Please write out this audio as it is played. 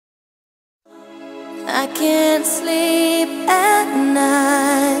I can't sleep at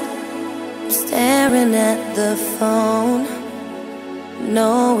night, staring at the phone,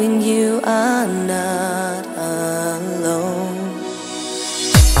 knowing you are not alone.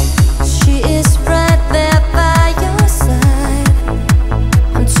 She is right there by your side.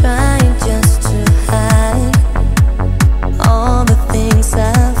 I'm trying just to hide all the things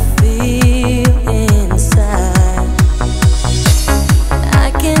I feel inside.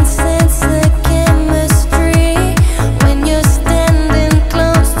 I can sense the chemistry when you're standing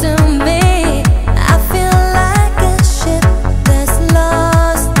close to me. I feel like a ship that's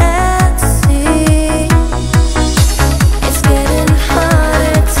lost at sea. It's getting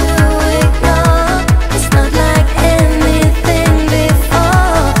harder to ignore. It's not like anything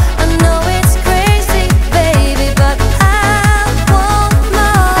before. I know it's crazy, baby, but I want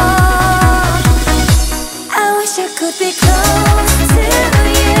more. I wish I could be close to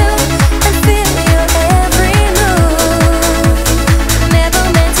you and feel your every move. Never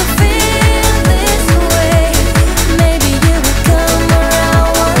meant to feel this way. Maybe you would come around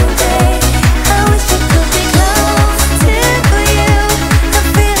one day. I wish I could be close to you and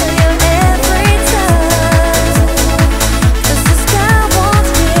feel your every touch. 'Cause the sky won't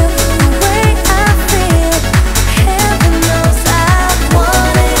heal the way I feel. Heaven knows I've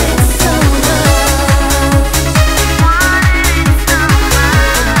wanted it so much.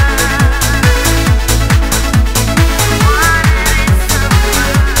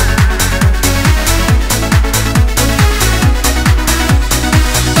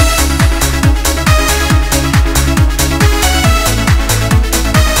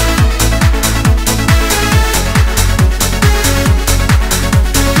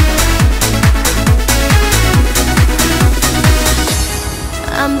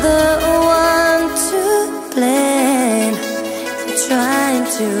 I'm the one to blame. I'm trying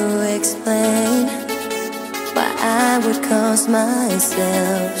to explain why I would cause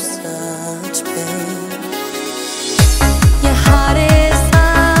myself such pain. Your heart is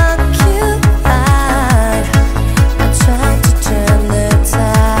occupied. I tried to turn the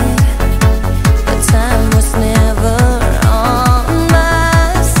tide, but time was never on my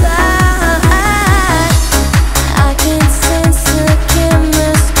side. I can sense the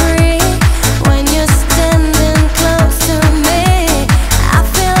chemistry when you're standing close to me. I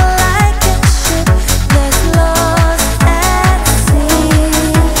feel like a ship that's lost at sea.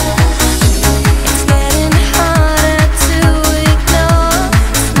 It's getting harder to ignore.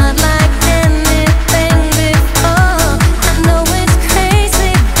 It's not like anything before. I know it's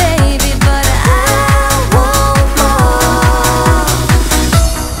crazy, baby, but I want more.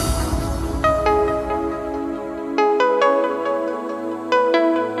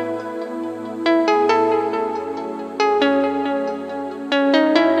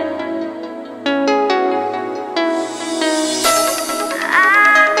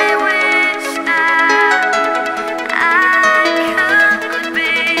 I wish that I could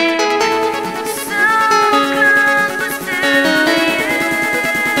be so close to you.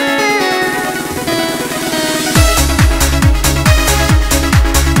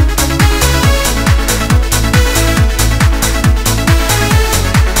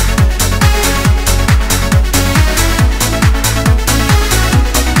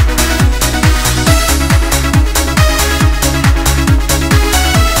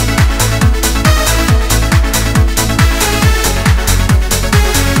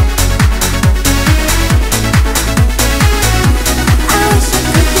 I wish I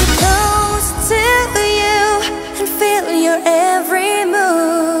could be close to you and feel your every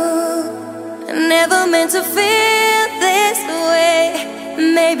move. Never meant to feel this way.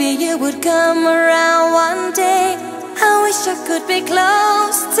 Maybe you would come around one day. I wish I could be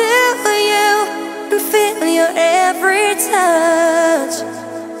close to you and feel your every touch.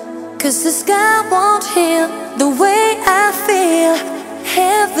 'Cause the sky won't heal the way I feel.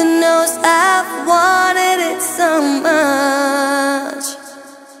 Heaven knows I've wanted it so much.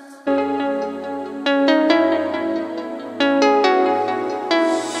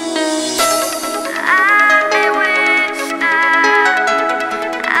 I wish that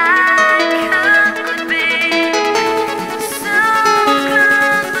I could be so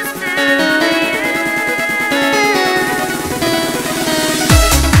close to you.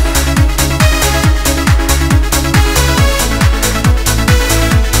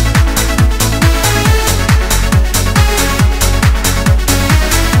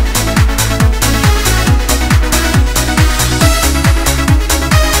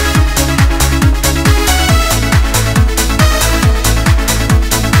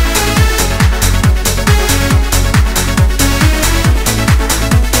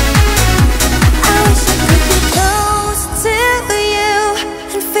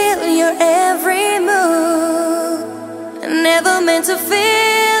 meant to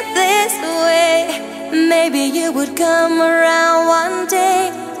feel this way. Maybe you would come around one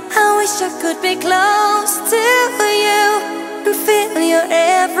day. I wish I could be close to you and feel your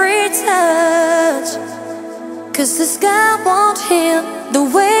every touch. 'Cause the sky won't heal the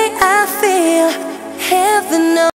way I feel. Heaven knows.